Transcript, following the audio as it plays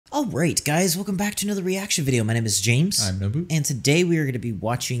Alright guys, welcome back to another reaction video. My name is James. I'm Nobu. And today we are going to be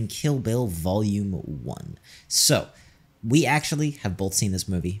watching Kill Bill Volume 1. So, we actually have both seen this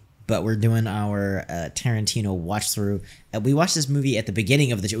movie, but we're doing our Tarantino watch through. We watched this movie at the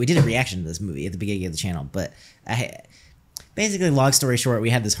beginning of the... We did a reaction to this movie at the beginning of the channel, but basically, long story short, we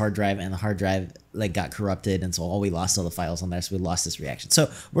had this hard drive, and the hard drive got corrupted, and so we lost all the files on there, so we lost this reaction. So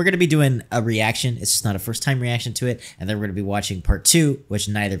we're going to be doing a reaction. It's just not a first-time reaction to it, and then we're going to be watching part 2, which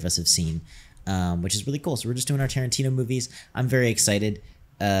neither of us have seen, which is really cool. So we're just doing our Tarantino movies. I'm very excited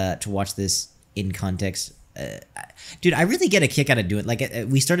to watch this in context. Dude, I really get a kick out of doing it.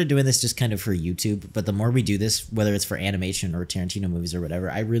 We started doing this just kind of for YouTube, but the more we do this, whether it's for animation or Tarantino movies or whatever,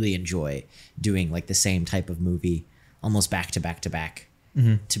 I really enjoy doing the same type of movie almost back to back to back,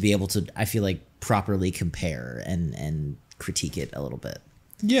 to be able to, I feel like, properly compare and critique it a little bit.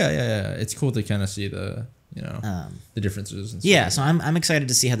 Yeah. It's cool to kind of see the, the differences. And stuff. Yeah, so I'm excited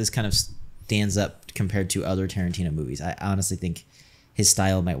to see how this kind of stands up compared to other Tarantino movies. I honestly think his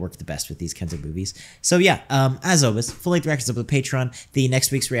style might work the best with these kinds of movies. So yeah, as always, full-length reactions up with Patreon. The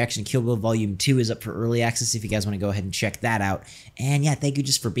next week's reaction, Kill Bill Volume 2, is up for early access if you guys want to go ahead and check that out. And yeah, thank you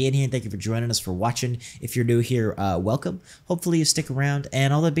just for being here. Thank you for joining us, for watching. If you're new here, welcome. Hopefully you stick around.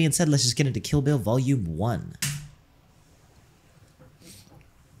 And all that being said, let's just get into Kill Bill Volume 1.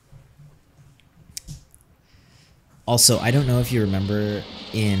 Also, I don't know if you remember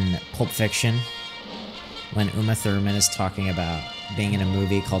in Pulp Fiction when Uma Thurman is talking about being in a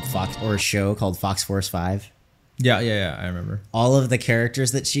movie called a show called Fox Force 5. Yeah, I remember. All of the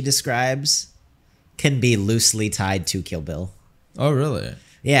characters that she describes can be loosely tied to Kill Bill. Oh, really?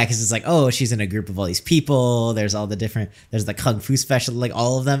 Yeah, because it's like, oh, she's in a group of all these people. There's all the different, there's the Kung Fu special,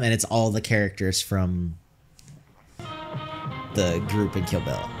 all of them, and it's all the characters from the group in Kill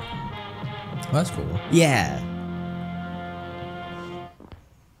Bill. Oh, that's cool. Yeah.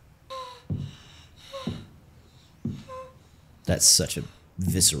 That's such a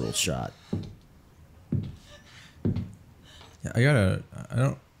visceral shot. Yeah, I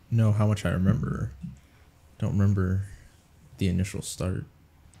don't know how much I remember. Don't remember the initial start.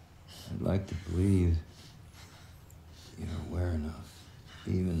 I'd like to believe you're aware enough,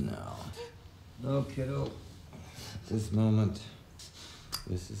 even now. No, kiddo. At this moment,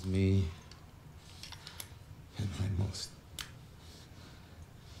 this is me at my most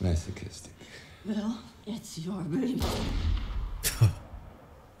masochistic. Bill, it's your baby.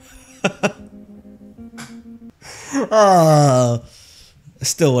 Oh,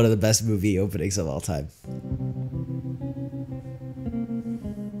 still one of the best movie openings of all time.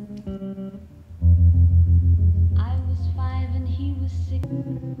 I was 5 and he was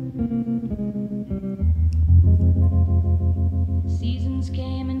 6. Seasons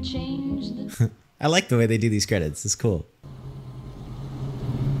came and changed the I like the way they do these credits. It's cool.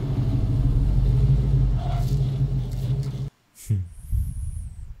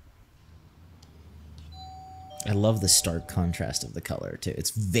 I love the stark contrast of the color too.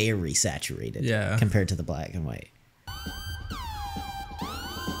 It's very saturated, compared to the black and white.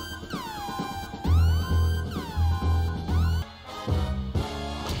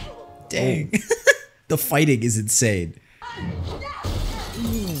 Dang. The fighting is insane.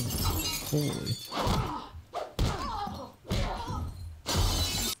 Holy.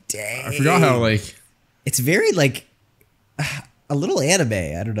 Dang. I forgot how, it's very, a little anime.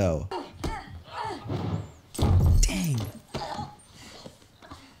 I don't know. Dang.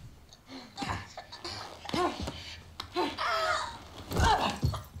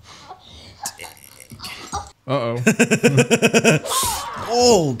 Uh-oh.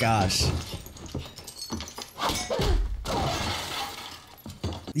 Oh, gosh.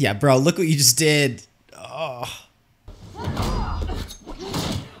 Yeah, bro, look what you just did. Oh.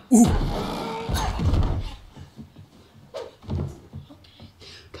 Ooh.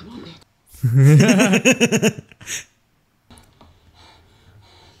 Come on, man.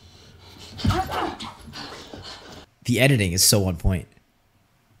 The editing is so on point.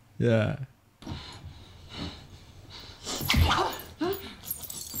 Yeah.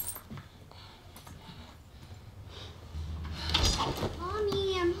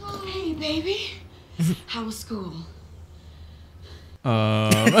 Mommy, I'm home. Hey, baby. How was school?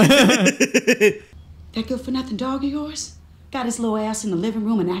 That good-for-nothing dog of yours got his little ass in the living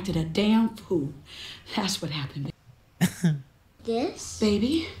room and acted a damn fool. That's what happened. This?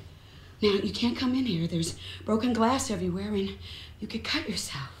 Baby, now you can't come in here. There's broken glass everywhere and you could cut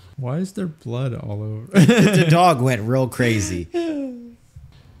yourself. Why is there blood all over? The dog went real crazy.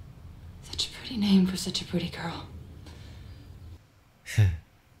 Such a pretty name for such a pretty girl.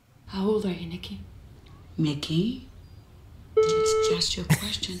 How old are you, Nikki? Mickey? It's just your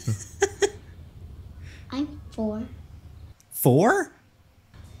question. I'm 4. 4?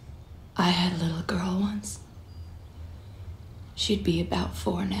 I had a little girl once. She'd be about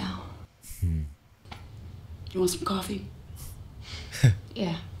 4 now. You want some coffee?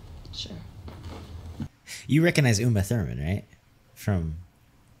 Yeah, sure. You recognize Uma Thurman, right? From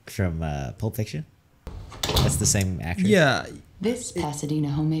Pulp Fiction? That's the same actress? Yeah. This Pasadena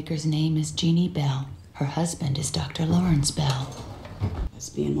homemaker's name is Jeannie Bell. Her husband is Dr. Lawrence Bell. That's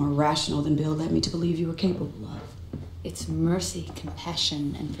being more rational than Bill led me to believe you were capable of. It's mercy,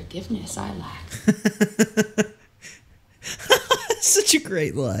 compassion, and forgiveness I lack. Such a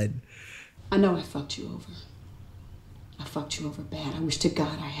great line. I know I fucked you over. I fucked you over bad. I wish to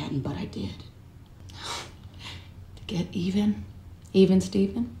God I hadn't, but I did. To get even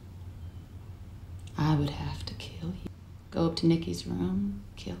Steven, I would have to kill you. Go up to Nikki's room,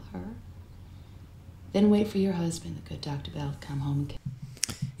 kill her. Then wait for your husband, the good Dr. Bell, to come home and kill.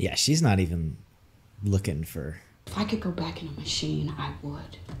 Yeah, she's not even looking for... If I could go back in a machine, I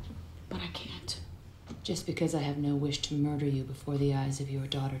would. But I can't. Just because I have no wish to murder you before the eyes of your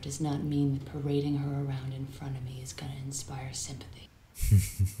daughter does not mean that parading her around in front of me is going to inspire sympathy.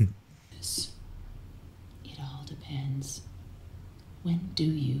 It all depends. When do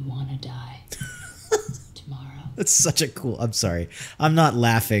you want to die? Tomorrow. That's such a cool... I'm sorry. I'm not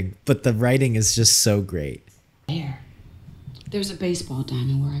laughing, but the writing is just so great. Where? There's a baseball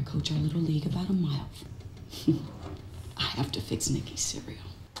diamond where I coach our little league about a mile. I have to fix Nikki's cereal.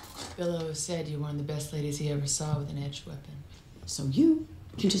 Bill always said you were one of the best ladies he ever saw with an edged weapon. So you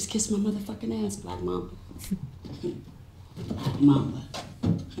can just kiss my motherfucking ass, Black Mamba. Black Mamba.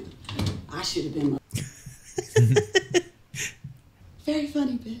 I should have been... Very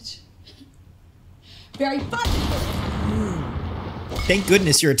funny, bitch. Very funny. Thank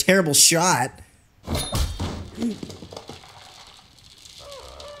goodness you're a terrible shot.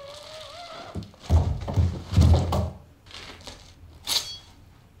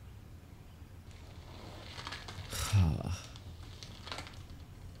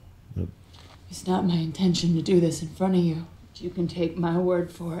 It's not my intention to do this in front of you. You can take my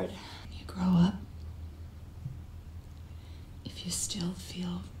word for it. When you grow up, if you still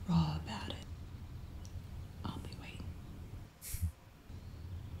feel raw about it, I'll be waiting.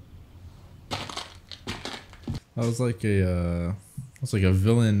 I was like a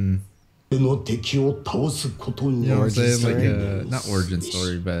villain. You know what I'm saying? Like a, not origin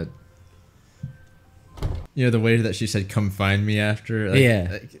story, but you know the way that she said "come find me" after. Like, Yeah.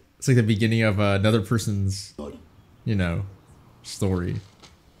 like, it's like the beginning of another person's, you know, story.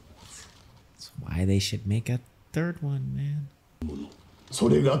 That's why they should make a third one, man. そ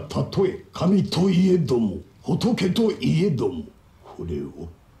れがたとえ神といえども仏といえどもこれを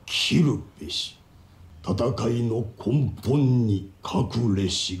切るべし戦いの根本に隠れ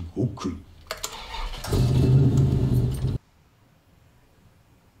し極意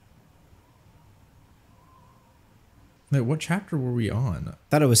Wait, what chapter were we on?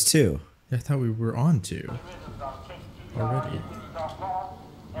 Thought it was 2. I thought we were on 2 already.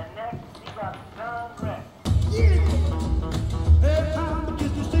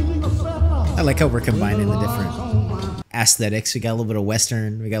 I like how we're combining the different aesthetics. We got a little bit of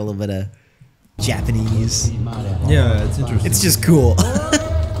Western. We got a little bit of Japanese. Yeah, it's interesting. It's just cool.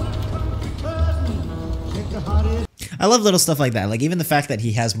 I love little stuff like that. Like even the fact that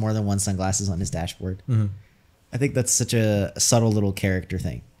he has more than one sunglasses on his dashboard. I think that's such a subtle little character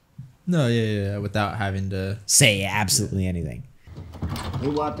thing. No, yeah, without having to say absolutely anything. We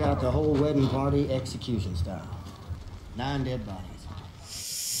wiped out the whole wedding party execution style. 9 dead bodies.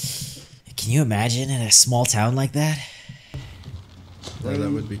 Can you imagine in a small town like that? Yeah,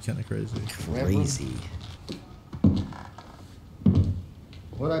 that would be kind of crazy. Crazy.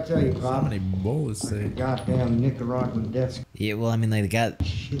 What'd I tell you, Pop? How many bullets they... Goddamn Nicaraguan deaths. Yeah, well, I mean, like, they got...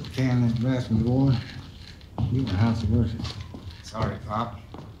 Shit can that bastard, boy. You in the house of worship. Sorry, Pop.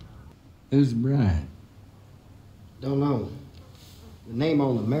 Who's the bride? Don't know. The name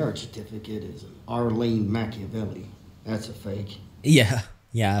on the marriage certificate is Arlene Machiavelli. That's a fake. Yeah.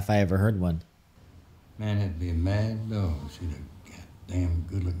 Yeah, if I ever heard one. Man, that'd be a mad dog. See a goddamn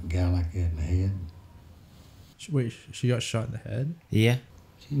good-looking gal like that in the head. Wait, she got shot in the head? Yeah.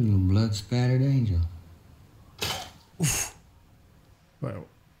 She's a little blood-spattered angel. Oof. Well,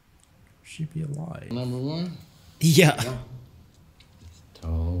 she'd be alive. Number one? Yeah.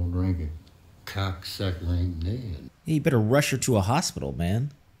 Tall drinker. Cocksucker ain't dead. Yeah, you better rush her to a hospital,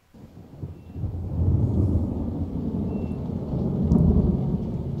 man.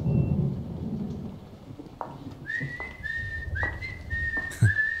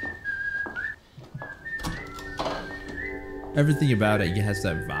 everything about it has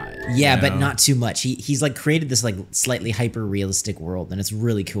that vibe. Yeah, you but know? not too much. He's like created this like slightly hyper realistic world, and it's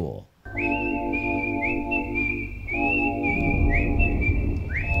really cool.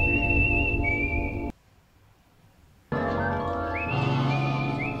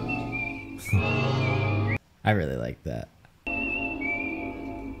 I really like that.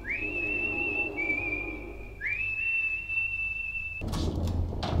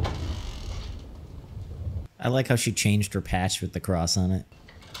 I like how she changed her patch with the cross on it.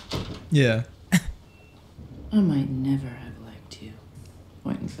 Yeah. I might never have liked you.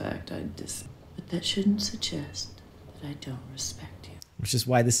 Or in fact, I'd but that shouldn't suggest that I don't respect you. Which is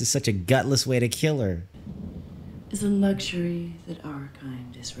why this is such a gutless way to kill her. Is a luxury that our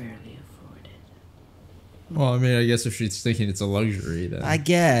kind is rarely afforded. Well, I mean, I guess if she's thinking it's a luxury, then... I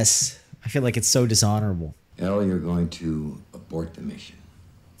guess. I feel like it's so dishonorable. Elle, you're going to abort the mission.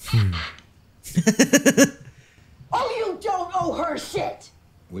 Oh, you don't owe her shit!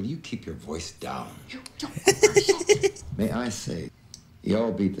 Will you keep your voice down? You don't owe her shit! May I say,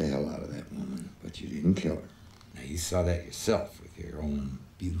 y'all beat the hell out of that woman, but you didn't kill her. Now, you saw that yourself with your own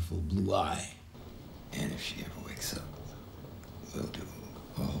beautiful blue eye. And if she ever wakes up, we'll do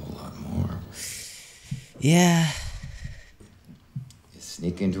a whole lot more. Yeah. You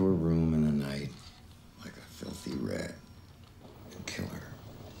sneak into her room in the night like a filthy rat and kill her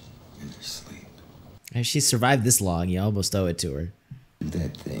in her sleep. If she survived this long, you almost owe it to her.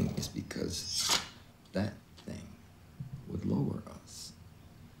 That thing is because that thing would lower us.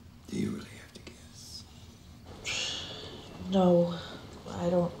 Do you really have to guess? No, I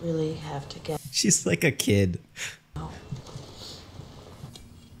don't really have to guess. She's like a kid. No.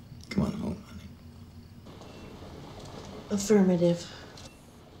 Come on home, honey. Affirmative.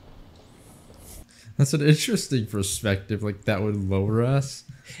 That's an interesting perspective. Like, that would lower us.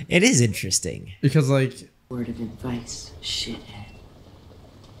 It is interesting. Because, like... Word of advice, shithead.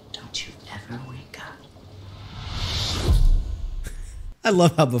 Don't you ever wake up. I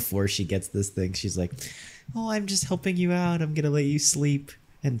love how before she gets this thing, she's like, oh, I'm just helping you out. I'm going to let you sleep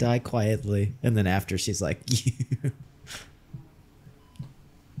and die quietly. And then after, she's like,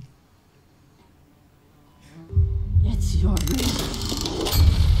 It's your reason.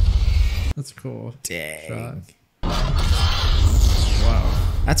 That's cool. Dang. Wow.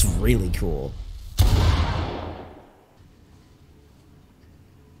 That's really cool.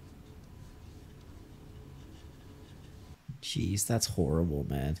 Jeez, that's horrible,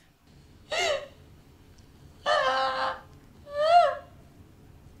 man.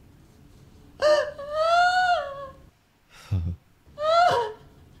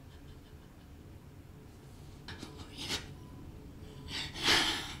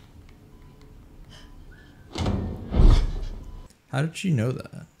 How did she know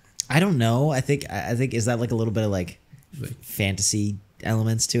that? I don't know. I think is that like a little bit of like fantasy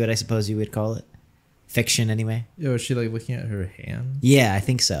elements to it, I suppose you would call it. Fiction anyway. Yeah, was she like looking at her hand? Yeah, I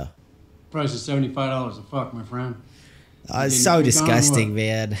think so. Price is $75 a fuck, my friend. It's so disgusting,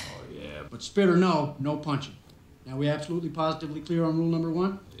 man. Oh, yeah, but spit or no punching. Now, we absolutely positively clear on rule number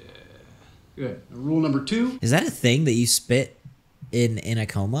 1? Yeah. Good. Now, rule number 2? Is that a thing that you spit in a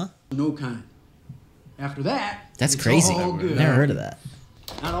coma? No kind. After that, that's it's crazy. all good. Never heard of that.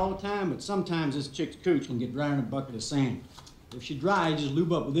 Not all the time, but sometimes this chick's cooch can get dry in a bucket of sand. If she dry, just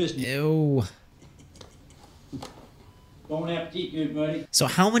lube up with this. Ew. Bon appetit, good buddy. So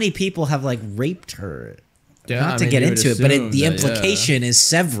how many people have like raped her? Yeah, Not to get into it, but the implication is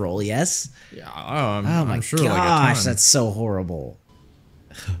several. Yes. Yeah. Oh my sure, gosh, like that's so horrible.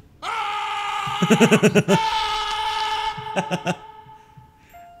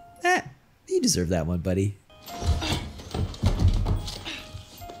 You deserve that one, buddy.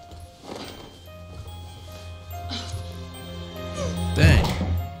 Dang.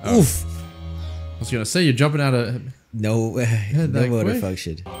 Oh. Oof. I was gonna say you're jumping out of no motor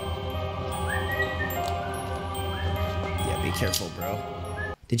function. Yeah, be careful, bro.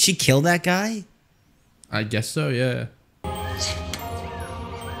 Did she kill that guy? I guess so. Yeah.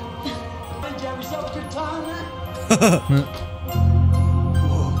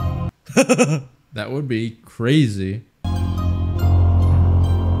 That would be crazy.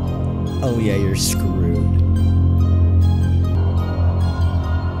 Oh yeah, you're screwed.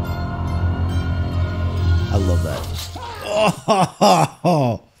 I love that.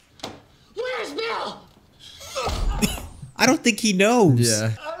 Oh, Where's Bill? I don't think he knows.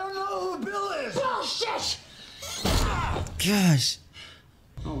 Yeah. I don't know who Bill is. Bullshit! Gosh.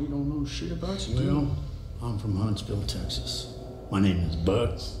 Oh, we don't know shit about you, Well, I'm from Huntsville, Texas. My name is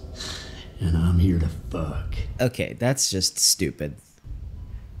Buck, and I'm here to fuck. Okay, that's just stupid.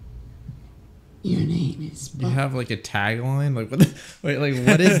 Your name is You have like a tagline? Like what? Wait, like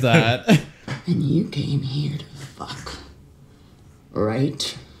what is that? And you came here to fuck.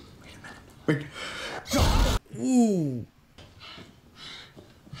 Right? Wait a minute. Ooh.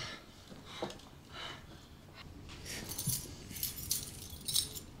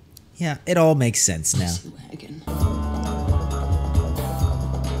 Yeah, it all makes sense now. Wagon.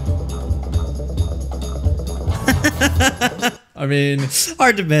 I mean,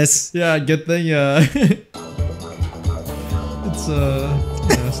 hard to miss. Yeah, good thing. It's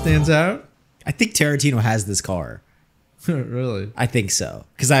stands out. I think Tarantino has this car. Really? I think so,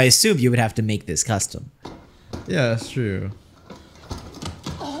 because I assume you would have to make this custom. Yeah, that's true.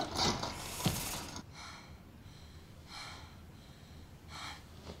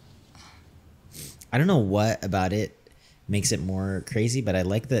 I don't know what about it makes it more crazy, but I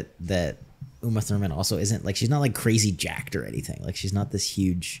like that Uma Thurman also isn't like, she's not like crazy jacked or anything. Like she's not this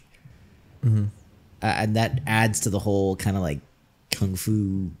huge, and that adds to the whole kind of like kung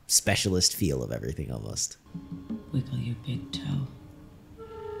fu specialist feel of everything almost. Wiggle your big toe.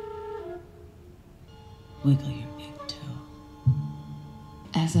 Wiggle your big toe.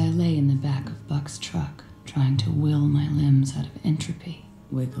 As I lay in the back of Buck's truck, trying to will my limbs out of entropy,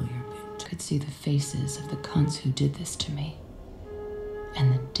 wiggle your big toe. Could see the faces of the cunts who did this to me,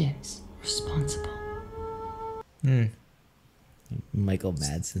 and the dicks responsible. Michael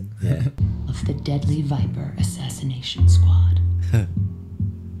Madsen, yeah. Of the Deadly Viper Assassination Squad.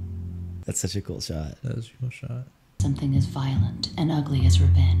 That's such a cool shot. That is a cool shot. Something as violent and ugly as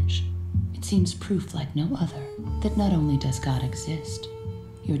revenge. It seems proof like no other that not only does God exist,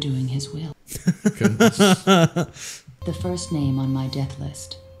 you're doing his will. The first name on my death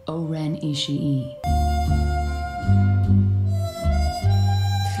list, O-ren Ishii.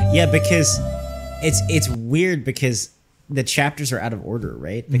 Yeah, because it's weird because the chapters are out of order,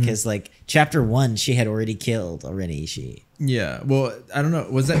 right? Because like chapter 1, she had already killed O-ren Ishii. Yeah, well, I don't know.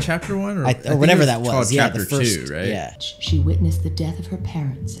 Was that chapter 1 or whatever that was? Yeah, chapter the first, 2, right? Yeah. She witnessed the death of her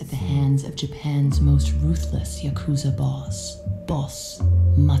parents at the hands of Japan's most ruthless Yakuza boss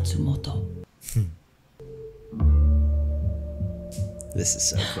Matsumoto. This is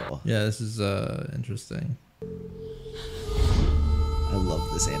so cool. Yeah, this is interesting. I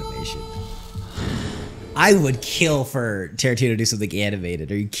love this animation. I would kill for Tarantino to do something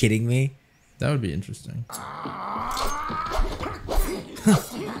animated. Are you kidding me? That would be interesting.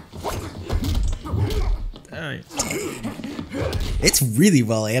 It's really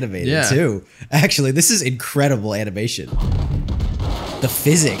well animated too. Actually, this is incredible animation. The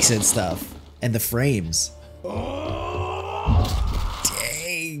physics and stuff and the frames. Dang.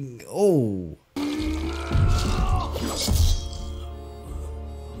 Oh.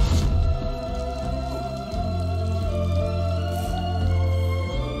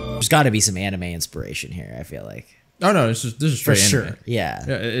 There's got to be some anime inspiration here, I feel like. Oh no, this is straight for anime. sure. Yeah.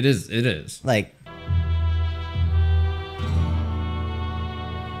 Yeah, it is. Like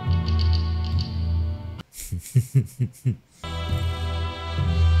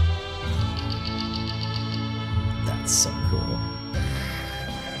that's so cool.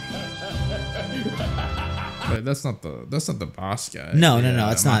 Wait, that's not the boss guy. No,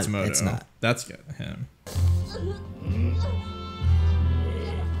 it's not. Matsumoto. It's not. That's good. Him.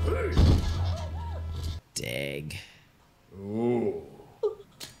 Dag. Ooh.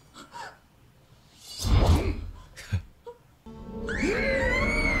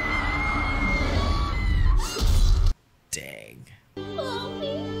 Dang.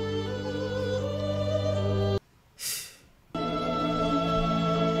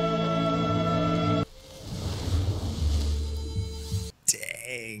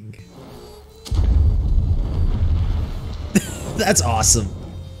 Dang. That's awesome.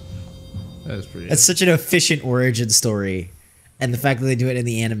 That is pretty. That's such an efficient origin story. And the fact that they do it in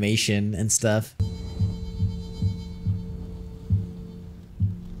the animation and stuff.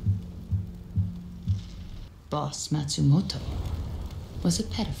 Boss Matsumoto was a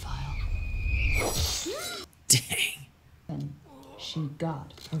pedophile. Dang. And she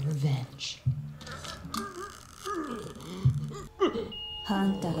got her revenge. あ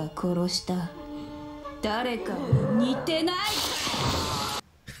んたが殺した誰かに似てない。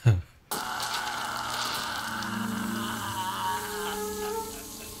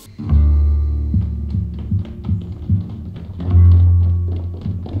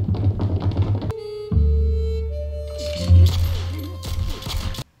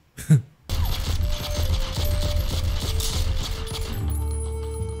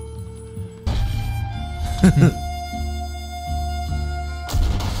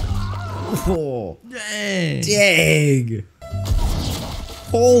Oh, dang. dang.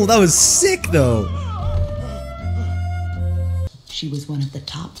 Oh, that was sick though. She was one of the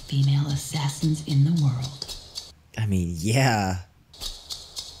top female assassins in the world. I mean, yeah.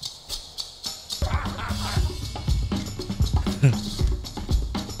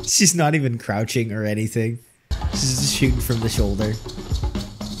 She's not even crouching or anything. She's just shooting from the shoulder.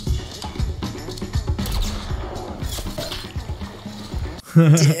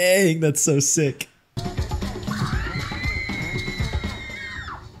 Dang, that's so sick.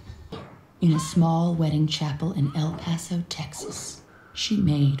 In a small wedding chapel in El Paso, Texas, she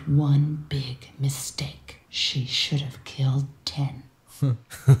made one big mistake. She should have killed 10.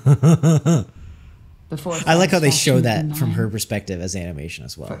 Before I like how they show that satisfaction from in her mind, perspective as animation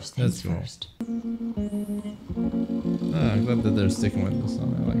as well. First things That's cool. first. Oh, I'm glad that they're sticking with this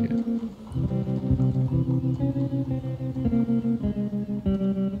song. I like it.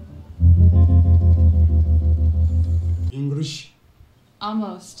 English?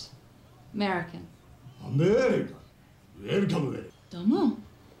 Almost. American. American. Welcome. Domo.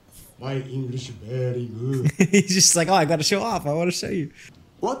 My English very good. He's just like, oh, I gotta show off. I want to show you.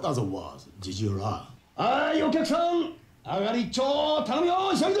 What other words did you learn? はい、お客さん、上がり一丁頼む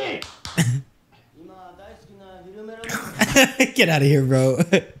よ、急いで。 Get out of here, bro.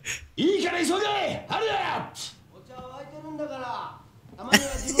 いいから急いで、ハリアップ。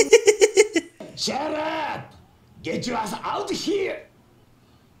Shut up! Get your ass out here!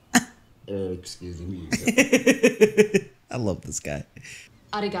 Excuse me. I love this guy.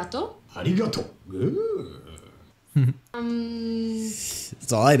 Arigato. Arigato.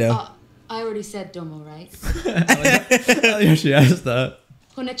 That's all I know. I already said domo, right? Yeah, she asked that.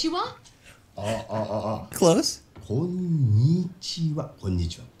 Konnichiwa? Close. Konnichiwa.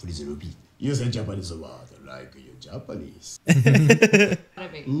 Konnichiwa. Please repeat. You say Japanese word like you Japanese.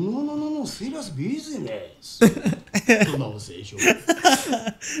 No. Serious business. Pronunciation.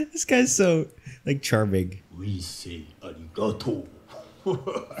 This guy's so like charming. We say arigato.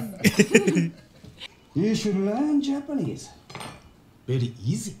 You should learn Japanese. Very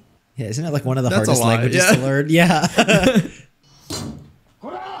easy. Yeah, isn't it like one of the That's hardest a lot, languages yeah. to learn? Yeah.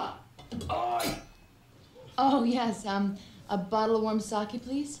 Oh, yes. A bottle of warm sake,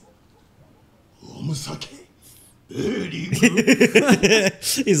 please. Warm sake. Very good.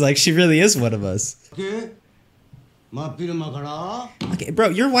 He's like, she really is one of us. Okay. Okay, bro,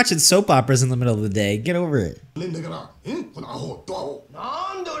 you're watching soap operas in the middle of the day. Get over it. Do you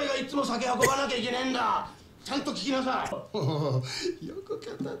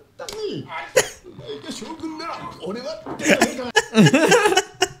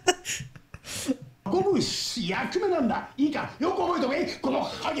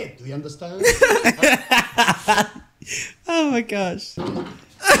understand? Oh my gosh.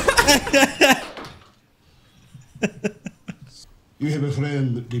 You have a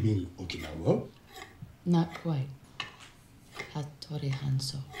friend living in Okinawa? Not quite. Hattori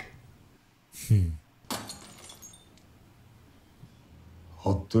Hanzo.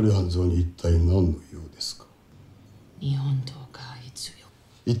 Hattori Hanzo に一体何の用ですか? 日本刀が必要。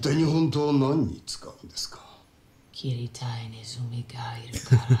一体日本刀を何に使うんですか? 切りたいネズミがいる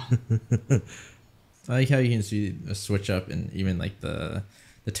から。 I like how you can see a switch up in even like the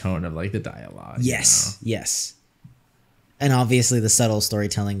tone of like the dialogue. Yes, yes. And obviously the subtle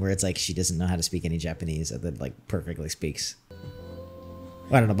storytelling where it's like she doesn't know how to speak any Japanese and then like perfectly speaks.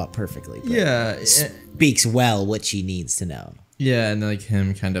 Well, I don't know about perfectly, but Yeah. speaks well what she needs to know. Yeah, and like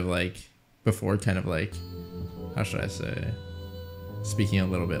him kind of like before kind of like, how should I say, speaking a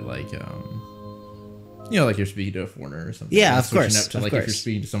little bit like you know, like you're speaking to a foreigner or something. Yeah, Like of switching course, up to of like if you're course.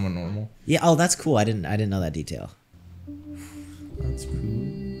 speaking to someone normal. Yeah, oh, that's cool. I didn't know that detail. That's cool.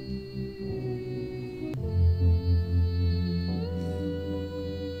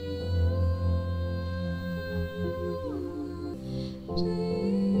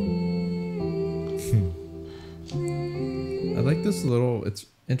 I like this little, it's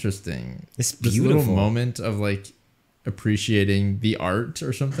interesting. It's This little beautiful. moment of like appreciating the art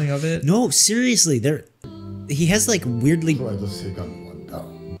or something of it. No, seriously, he has like weirdly Try the second one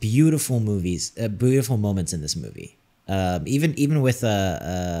down. beautiful beautiful moments in this movie. Even with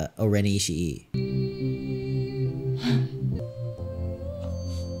O-ren Ishii.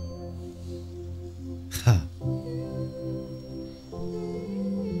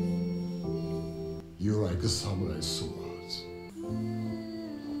 You like samurai swords.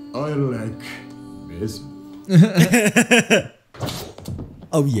 I like baseball.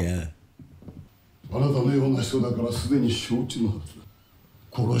 Oh yeah. あなたのような人だからすでに承知のはず。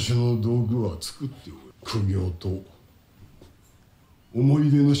殺しの道具は作っておる。苦行と思い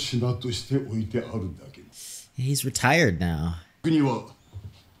出の品として置いてあるだけ。 He's retired now. 国は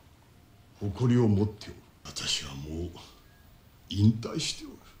誇りを持っておる。私はもう引退してお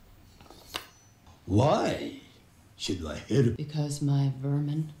る。Why should I help? Because my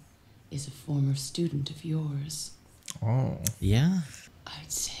vermin is a former student of yours. Oh. Yeah?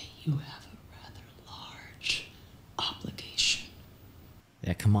 I'd say you have a rather large obligation.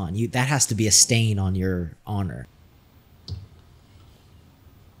 Yeah, come on. That has to be a stain on your honor.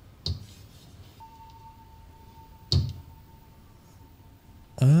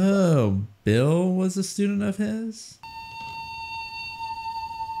 Oh, Bill was a student of his?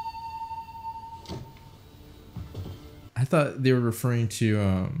 I thought they were referring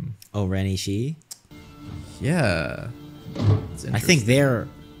to O-ren Ishii? Yeah. I think they're...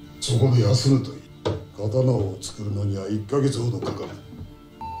 そこで休むといい。刀を作るのには1ヶ月ほどかかる。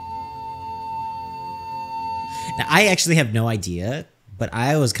 Now, I actually have no idea, but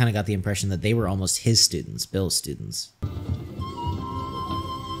I always kind of got the impression that they were almost his students, Bill's students.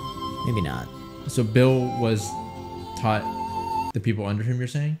 Maybe not. So Bill was taught the people under him, you're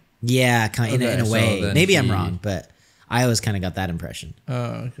saying? Yeah, in a way. So Maybe I'm wrong, but I always kind of got that impression.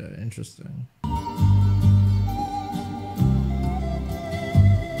 Oh, okay. Interesting.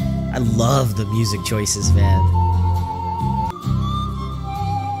 I love the music choices, man.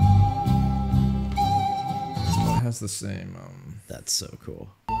 It has the same. That's so cool.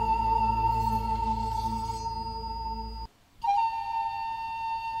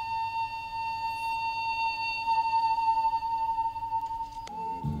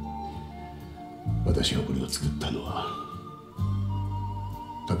 I 私がこれを作ったのは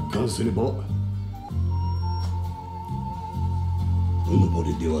達観すればうぬぼ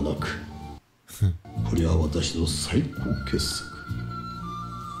れではなくこれは私の最高傑作。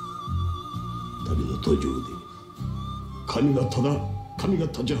旅の途上で神が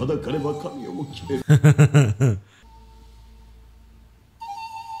立ちはだかれば神をも決める。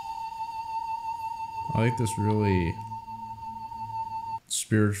I like this really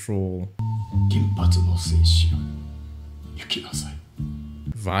spiritual 金髪の戦士よ、行きなさい。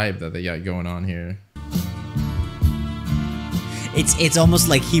 vibe that they got going on here. It's almost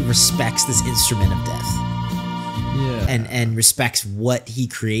like he respects this instrument of death. Yeah. And respects what he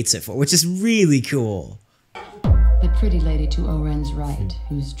creates it for, which is really cool. The pretty lady to O-ren's right,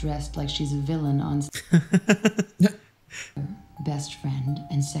 who's dressed like she's a villain on best friend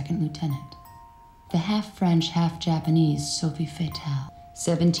and second lieutenant. The half-French, half-Japanese Sophie Fatale.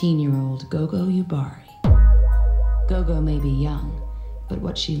 17-year-old Gogo Yubari. Gogo may be young, but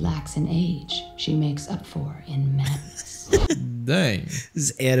what she lacks in age, she makes up for in madness. Dang.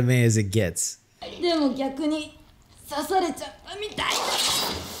 As anime as it gets.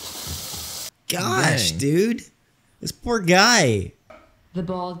 Gosh, Dang. dude. This poor guy. The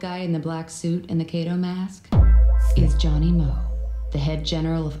bald guy in the black suit and the Kato mask is Johnny Mo, the head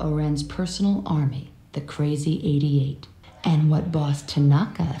general of O-ren's personal army, the Crazy 88. And what boss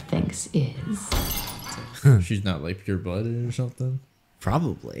Tanaka thinks is... She's not like pure-blooded or something?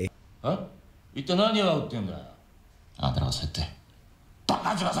 Probably. Huh? 一体何が売ってんだよ。あんたの設定。バ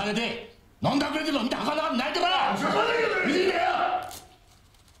カ面下げて飲んだくれてるの見てはかなか泣いてるな。見てんだよ。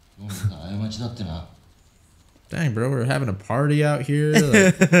過ちだってな。 Dang, bro, we're having a party out here.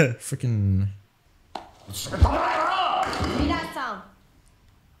 Like, freaking. 皆さん、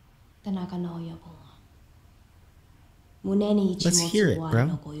田中の親分は胸に一持つワイ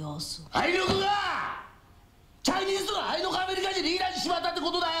のご様子。愛力がチャイニーズとか愛のアメリカ人に言い出してしまったって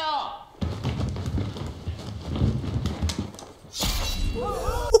ことだよ。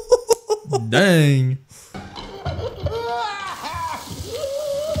 Dang.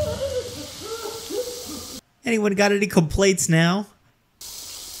 Anyone got any complaints now?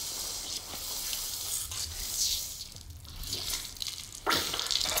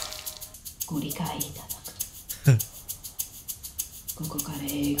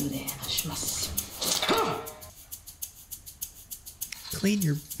 Clean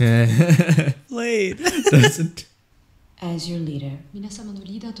your blade. Doesn't. As your leader,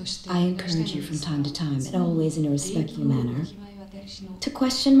 I encourage you from time to time, and always in a respectful manner, to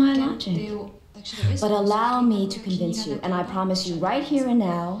question my logic. But allow me to convince you, and I promise you right here and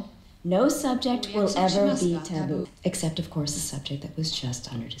now, no subject will ever be taboo. Except, of course, the subject that was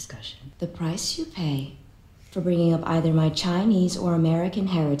just under discussion. The price you pay for bringing up either my Chinese or American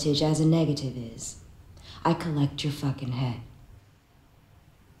heritage as a negative is, I collect your fucking head.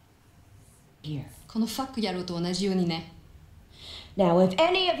 Here. Now, if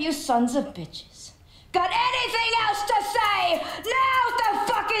any of you sons of bitches got anything else to say, now's the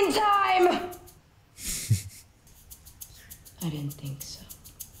fucking time! I didn't think so.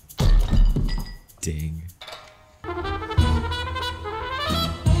 Dang.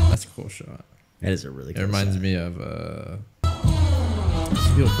 That's cool shit. shot. That is a really cool It reminds shot. me of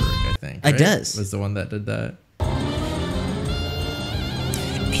Spielberg, I think. It right? does. Was the one that did that.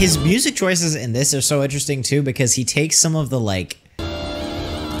 His music choices in this are so interesting too, because he takes some of the like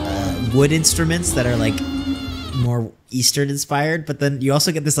wood instruments that are like more Eastern inspired, but then you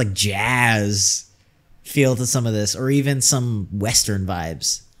also get this like jazz feel to some of this, or even some Western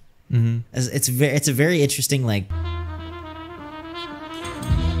vibes. Mm-hmm. It's a very interesting like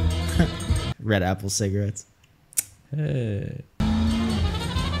red apple cigarettes. Hey.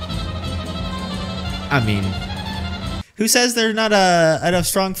 I mean, who says they're not enough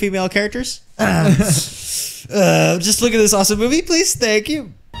strong female characters? Just look at this awesome movie, please. Thank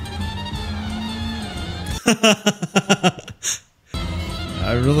you.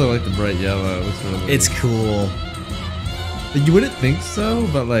 I really like the bright yellow. It's cool. You wouldn't think so,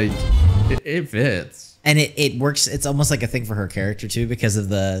 but like it fits. And it works. It's almost like a thing for her character too, because of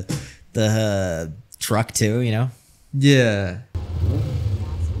the truck too, you know? Yeah.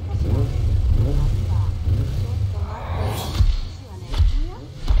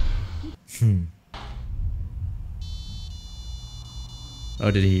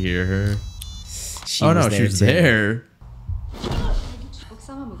 Oh, did he hear her? She was there.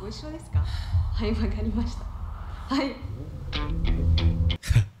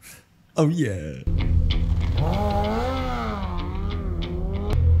 Oh yeah.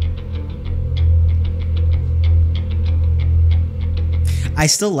 I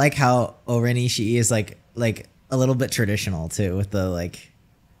still like how O-ren Ishii is like a little bit traditional too, with the like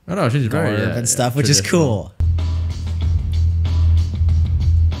oh no, she's very and stuff, which is cool.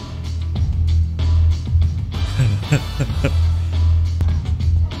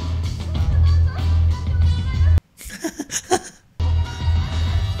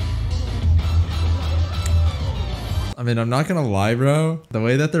 I mean, I'm not gonna lie, bro. The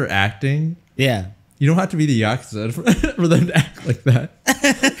way that they're acting, yeah, you don't have to be the Yakuza for them to act like that.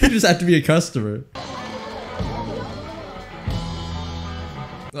 You just have to be a customer.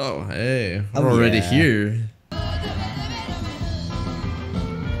 Oh, hey, we're already here.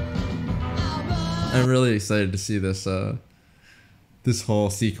 I'm really excited to see this this whole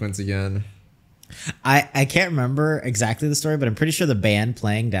sequence again. I can't remember exactly the story, but I'm pretty sure the band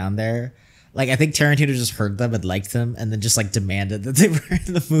playing down there, like I think Tarantino just heard them and liked them, and then just like demanded that they were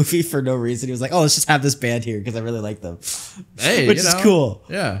in the movie for no reason. He was like, "Oh, let's just have this band here because I really like them," hey, which is cool.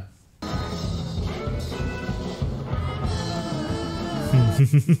 Yeah.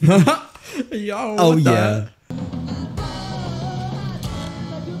 Yo, oh yeah.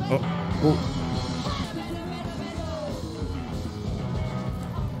 Oh.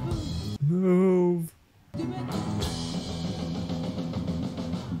 Move.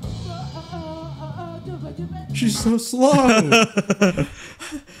 She's so slow.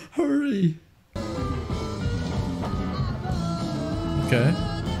 Hurry. Okay.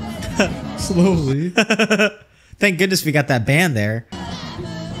 Slowly. Thank goodness we got that band there.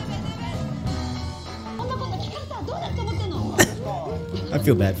 I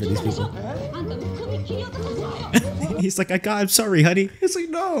feel bad for these people. He's like, I'm sorry, honey. It's like,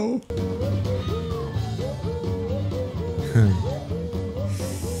 no.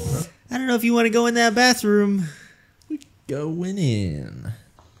 I don't know if you want to go in that bathroom. Going in.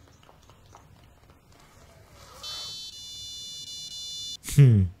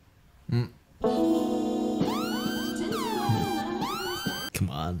 Come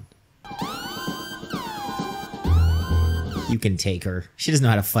on. You can take her. She doesn't know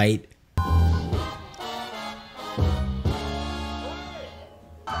how to fight.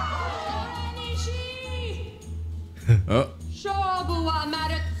 Oh.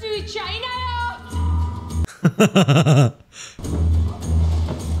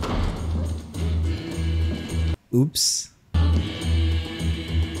 Oops.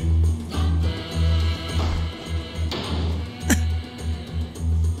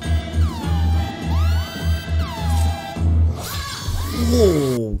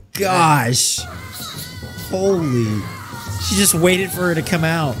 Oh gosh. Holy. She just waited for her to come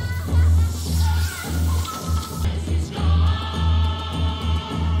out.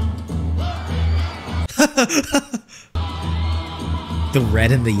 The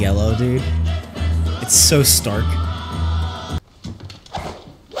red and the yellow, dude. It's so stark.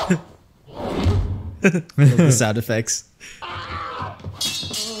 The sound effects.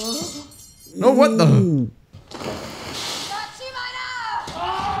 No, what the?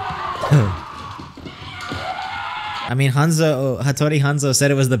 I mean, Hattori Hanzo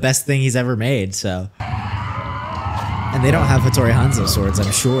said it was the best thing he's ever made, so. And they don't have Hattori Hanzo swords,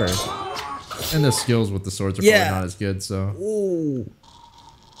 I'm sure. And the skills with the swords are probably not as good, so. Ooh.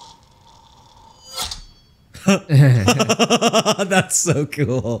 That's so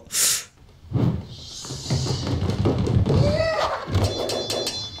cool.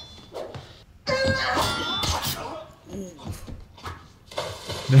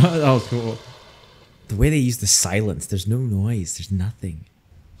 That was cool. The way they use the silence, there's no noise, there's nothing.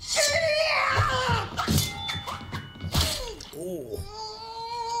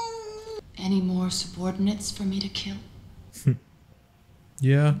 Any more subordinates for me to kill?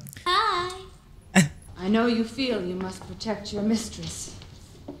 Yeah. Hi. I know you feel you must protect your mistress.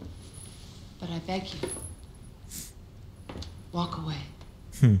 But I beg you, walk away.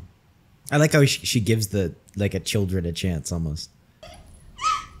 I like how she gives the like a children a chance almost.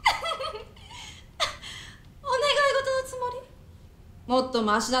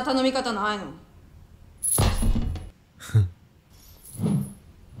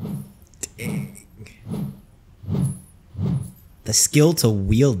 Dang. The skill to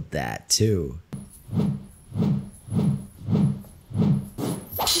wield that too.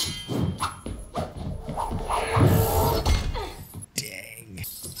 Dang.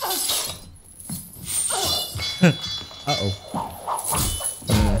 Uh-oh.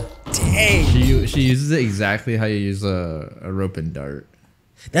 Dang. She uses it exactly how you use a rope and dart.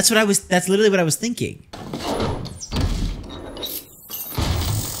 That's literally what I was thinking.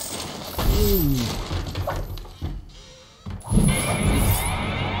 Ooh.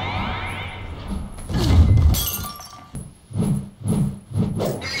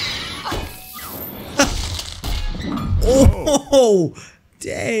 Oh,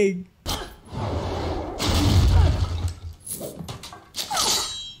 dang.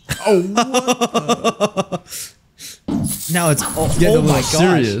 Oh, what? Now it's getting oh a my little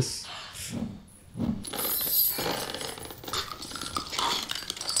serious.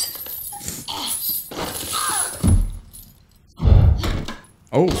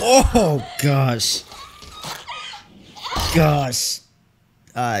 Oh gosh. Gosh.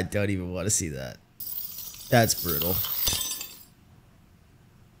 I don't even want to see that. That's brutal.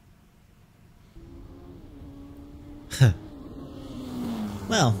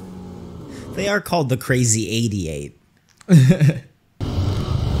 Well, they are called the Crazy 88. Is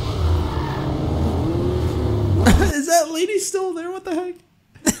that lady still there? What the heck?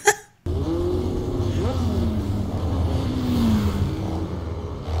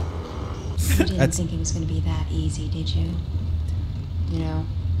 You didn't think it was going to be that easy, did you? You know,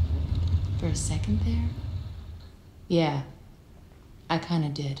 for a second there, yeah, I kind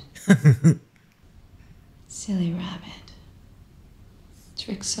of did. Silly rabbit.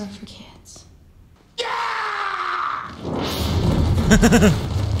 Tricks are for kids.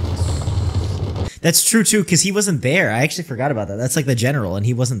 That's true too, because he wasn't there. I actually forgot about that. That's like the general, and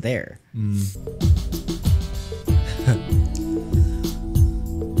he wasn't there.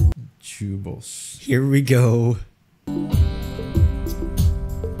 Jubos. Here we go. I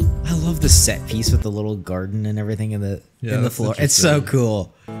love the set piece with the little garden and everything in the floor. It's so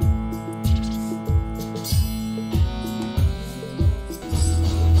cool.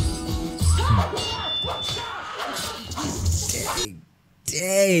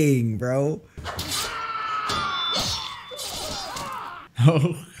 Dang, bro.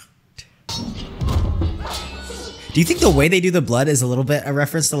 Oh. Do you think the way they do the blood is a little bit a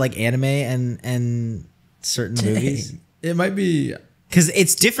reference to like anime and certain movies? It might be, because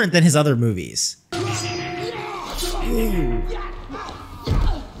it's different than his other movies.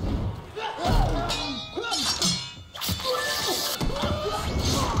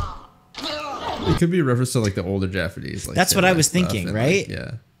 It could be a reference to like the older Japanese. Like, that's what I was thinking, and, right? Like,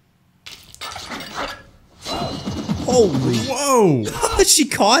 yeah. Holy! Whoa! She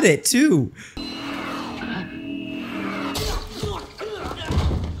caught it too.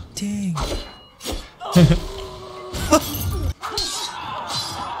 Dang.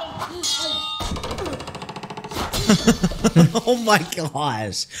 Oh my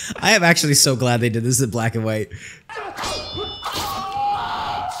gosh! I am actually so glad they did this in black and white.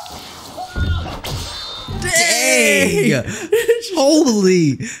 Dang!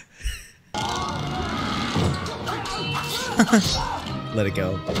 Holy! Let it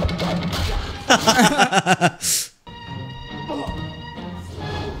go.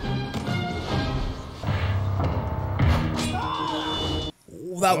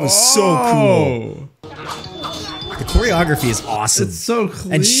 That was so cool. The choreography is awesome. It's so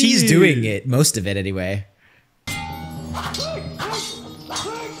clean. And she's doing it, most of it anyway.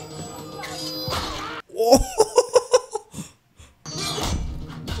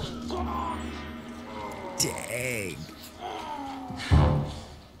 Dang.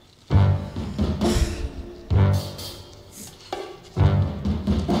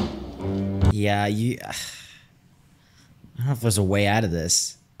 Yeah, don't know if there's a way out of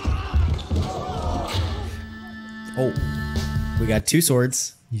this. Oh, we got 2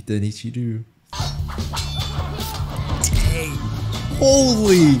 swords. Dang.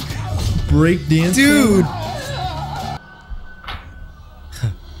 Holy breakdance, dude!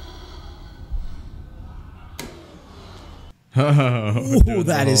 Oh,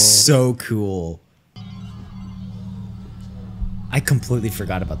 that is so cool. I completely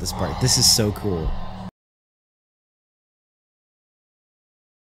forgot about this part. This is so cool.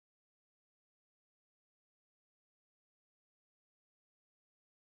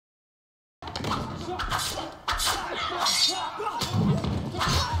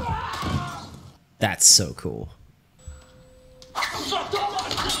 That's so cool.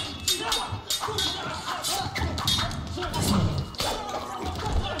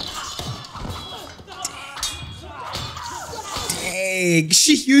 Dang,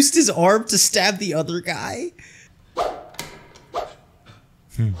 she used his arm to stab the other guy?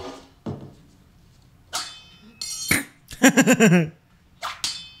 Go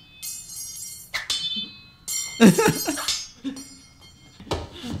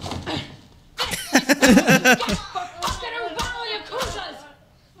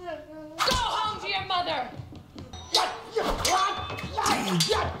home to your mother.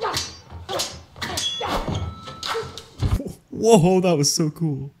 Whoa, that was so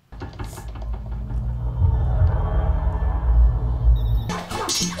cool.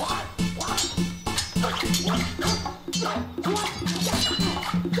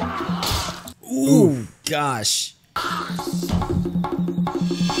 Ooh, gosh.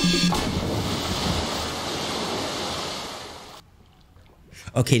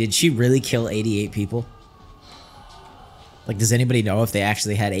 Okay, did she really kill 88 people? Like, does anybody know if they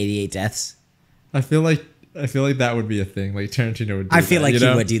actually had 88 deaths? I feel like that would be a thing. Like Tarantino would do I feel that, like you he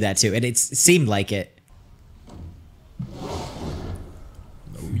know? would do that too, and it seemed like it.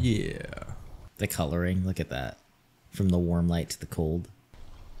 Oh yeah. The coloring, look at that. From the warm light to the cold.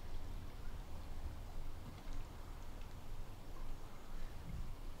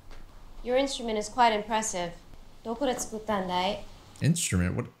 Your instrument is quite impressive. どこで作ったんだい?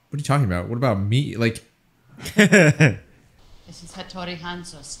 Instrument? What are you talking about? What about me? Like This is Hattori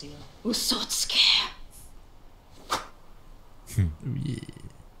Hanzo steel. 嘘つけ。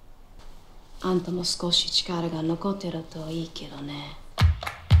あんたも少し力が残ってるといいけどね。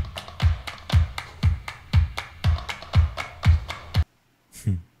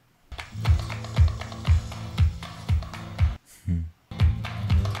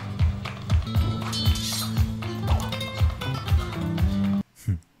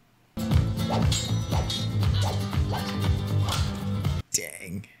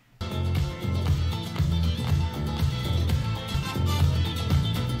Dang.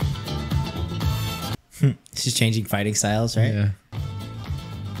 She's changing fighting styles, right? Yeah.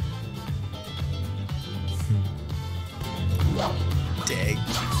 Dang.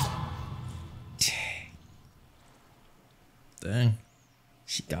 Dang.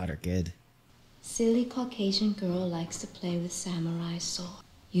 She got her good. Silly Caucasian girl likes to play with samurai sword.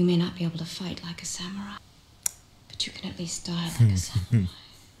 You may not be able to fight like a samurai, but you can at least die like a samurai.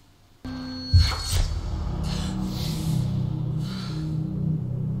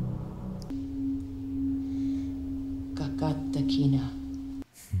 Kakatta kina.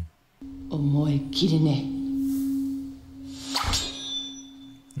 Omoi kirine.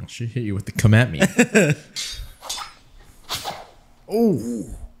 Oh, she hit you with the come at me.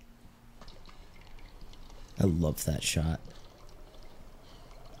 Oh. I love that shot.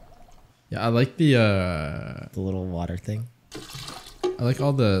 Yeah, I like the little water thing. I like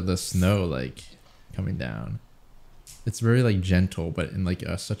all the snow like coming down. It's very like gentle, but in like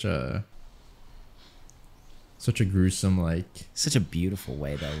such a gruesome like such a beautiful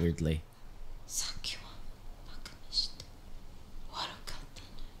way though, weirdly.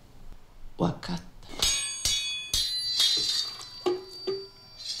 Wakatta.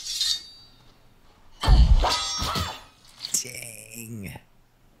 Dang.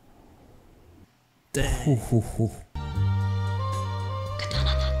 Dang.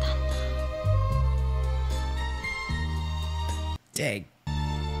 Dang.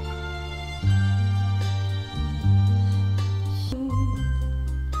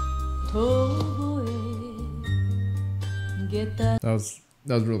 That was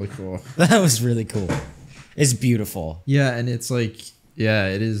really cool. That was really cool. It's beautiful. Yeah, and it's like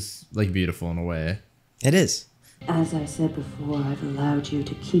it is like beautiful in a way. It is. As I said before, I've allowed you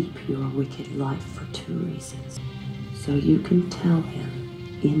to keep your wicked life for 2 reasons. So you can tell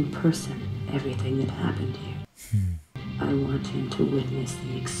him in person everything that happened to you. I want him to witness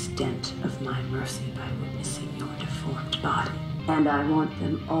the extent of my mercy by witnessing your deformed body. And I want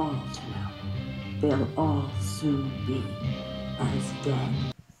them all to know they'll all soon be as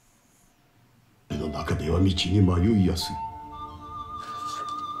dead. の中では道に迷いやすい。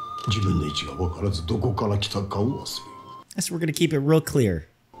自分の位置が分からずどこから来たかを忘れ。Yes, we're gonna keep it real clear.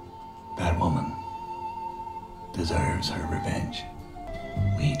 That woman deserves her revenge.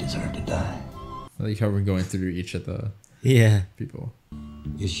 We deserve to die. I like how we're going through each of the people.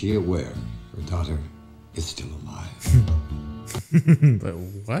 Is she aware her daughter is still alive? But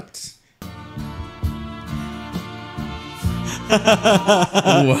what?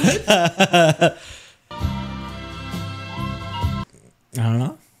 What? I don't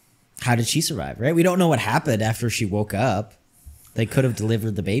know. How did she survive, right? We don't know what happened after she woke up. They could have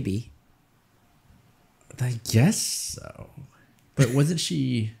delivered the baby. I guess so. But wasn't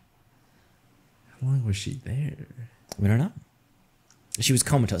she... How long was she there? We don't know. She was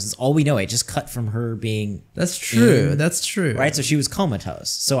comatose. That's all we know. It just cut from her being... That's true. That's true. Right? So she was comatose.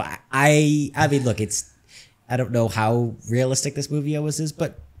 So I mean, look, it's... I don't know how realistic this movie always is,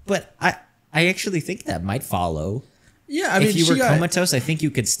 but I actually think that might follow. Yeah, I mean, if you were comatose, I think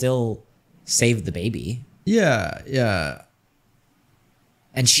you could still save the baby. Yeah, yeah.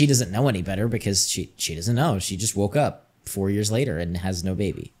 And she doesn't know any better because she doesn't know. She just woke up 4 years later and has no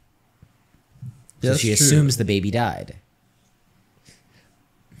baby. So she assumes the baby died.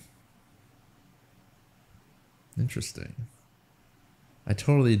 Interesting. I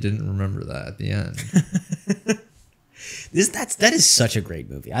totally didn't remember that at the end. That is such a great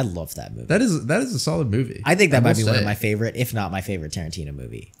movie. I love that movie. That is a solid movie. I think that might be one of my favorite, if not my favorite Tarantino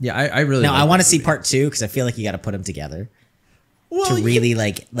movie. Yeah, I really. Now I want to see part 2 because I feel like you got to put them together to really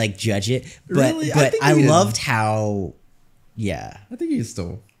like judge it. But Really? I loved how, yeah. I think you can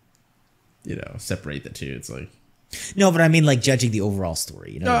still, separate the two. It's like. No, but I mean like judging the overall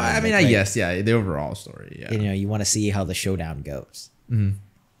story. You know No, what I mean, like, yes, yeah, the overall story. Yeah. You want to see how the showdown goes. Mm-hmm.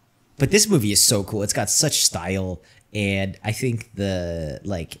 But this movie is so cool. It's got such style, and I think the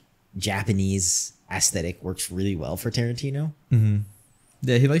like Japanese aesthetic works really well for Tarantino. Mm-hmm.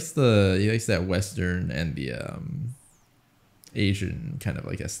 Yeah, he likes that Western and the Asian kind of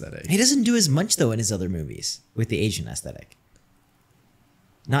like aesthetic. He doesn't do as much though in his other movies with the Asian aesthetic.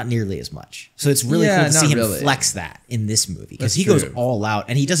 Not nearly as much. So it's really cool to see him flex that in this movie because he goes all out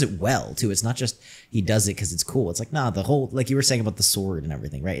and he does it well too. It's not just he does it because it's cool. It's like, nah, the whole, like you were saying about the sword and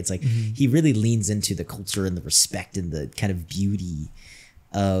everything, right? It's like he really leans into the culture and the respect and the kind of beauty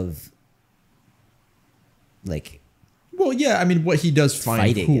of like. Well, yeah, I mean, what he does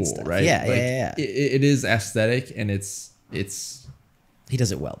find cool, right? Yeah, like, yeah. It is aesthetic and it's. He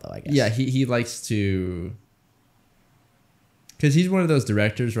does it well though, I guess. Yeah, he likes to. Because he's one of those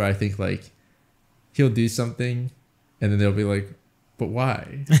directors where I think like he'll do something and then they'll be like, but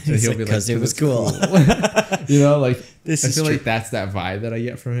why? And he'll be like, because it was cool. Like I feel like that's that vibe that I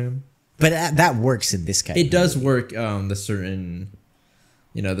get from him. But that works in this kind of movie. It does movie. work. The certain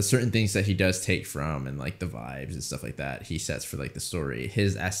things that he does take from and like the vibes and stuff like that he sets for like the story,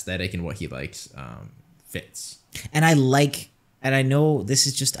 his aesthetic and what he likes fits. And I like. And I know this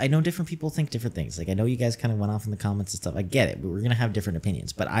is just, I know different people think different things. Like, I know you guys kind of went off in the comments and stuff. I get it. But we're going to have different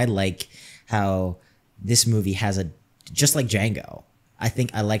opinions. But I like how this movie has just like Django, I think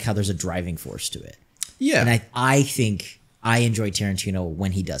I like how there's a driving force to it. Yeah. And I think I enjoy Tarantino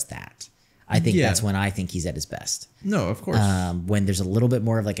when he does that. I think that's when I think he's at his best. No, of course. When there's a little bit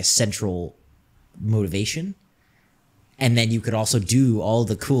more of like a central motivation. And then you could also do all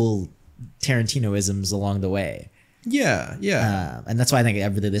the cool Tarantino-isms along the way. Yeah, yeah. And that's why I think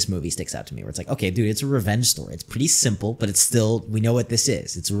really this movie sticks out to me, where it's like, okay, dude, it's a revenge story. It's pretty simple, but it's still, we know what this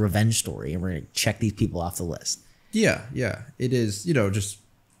is. It's a revenge story, and we're going to check these people off the list. Yeah, yeah. It is,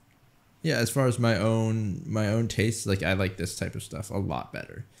 as far as my own taste, like I like this type of stuff a lot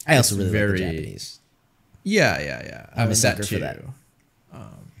better. I also really like the Japanese. Yeah. I'm a sucker for that.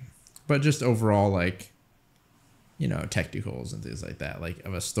 But just overall, like, technicals and things like that, like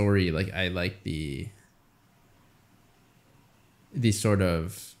of a story, like I like the sort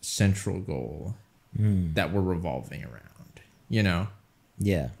of central goal that we're revolving around, Yeah.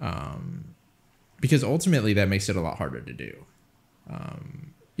 Because ultimately that makes it a lot harder to do.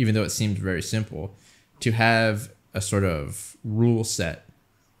 Even though it seems very simple, to have a sort of rule set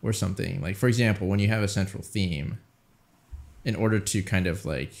or something. Like, for example, when you have a central theme, in order to kind of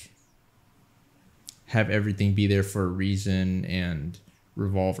like have everything be there for a reason and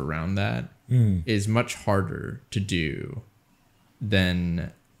revolve around that is much harder to do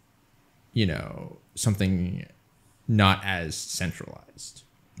than, something not as centralized.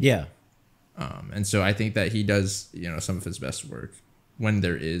 Yeah. And so I think that he does, some of his best work when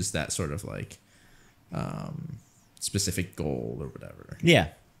there is that sort of like specific goal or whatever. Yeah.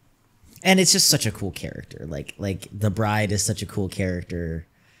 And it's just such a cool character. Like the bride is such a cool character.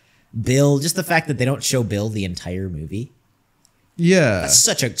 Bill, just the fact that they don't show Bill the entire movie. Yeah. That's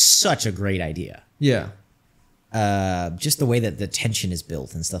such a great idea. Yeah. Just the way that the tension is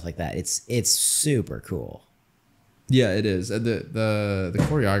built and stuff like that. It's super cool. Yeah, it is. The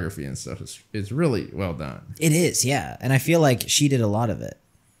choreography and stuff is really well done. It is, yeah. And I feel like she did a lot of it.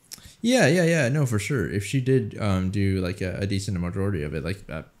 Yeah. No, for sure. If she did do like a decent majority of it, like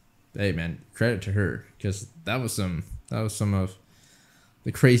hey man, credit to her, because that was some of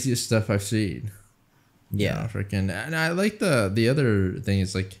the craziest stuff I've seen. Yeah, freaking. And I like the other thing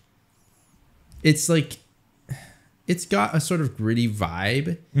is like, it's got a sort of gritty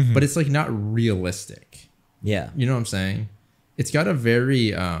vibe, but it's like not realistic. Yeah, you know what I'm saying? It's got a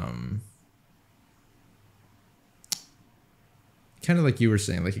very kind of like you were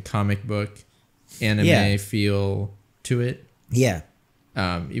saying, like a comic book anime feel to it. Yeah.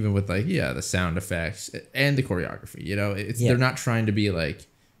 Even with like the sound effects and the choreography, they're not trying to be like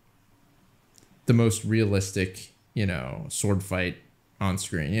the most realistic sword fight on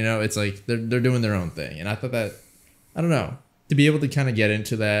screen. It's like they're doing their own thing, and I thought that, I don't know, to be able to kind of get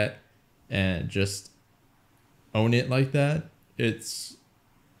into that and just own it like that,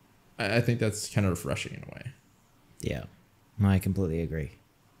 I think that's kind of refreshing in a way. Yeah, I completely agree.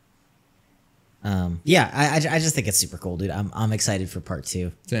 I just think it's super cool, dude. I'm excited for part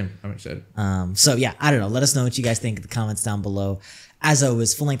 2. Same, I'm excited. So yeah, I don't know. Let us know what you guys think in the comments down below. As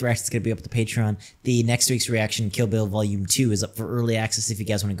always, full-length reaction is going to be up at the Patreon. The next week's reaction, Kill Bill Volume 2, is up for early access if you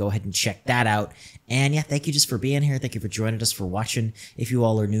guys want to go ahead and check that out. And yeah, thank you just for being here. Thank you for joining us, for watching. If you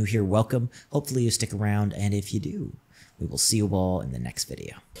all are new here, welcome. Hopefully you stick around, and if you do, we will see you all in the next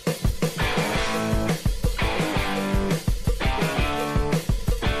video.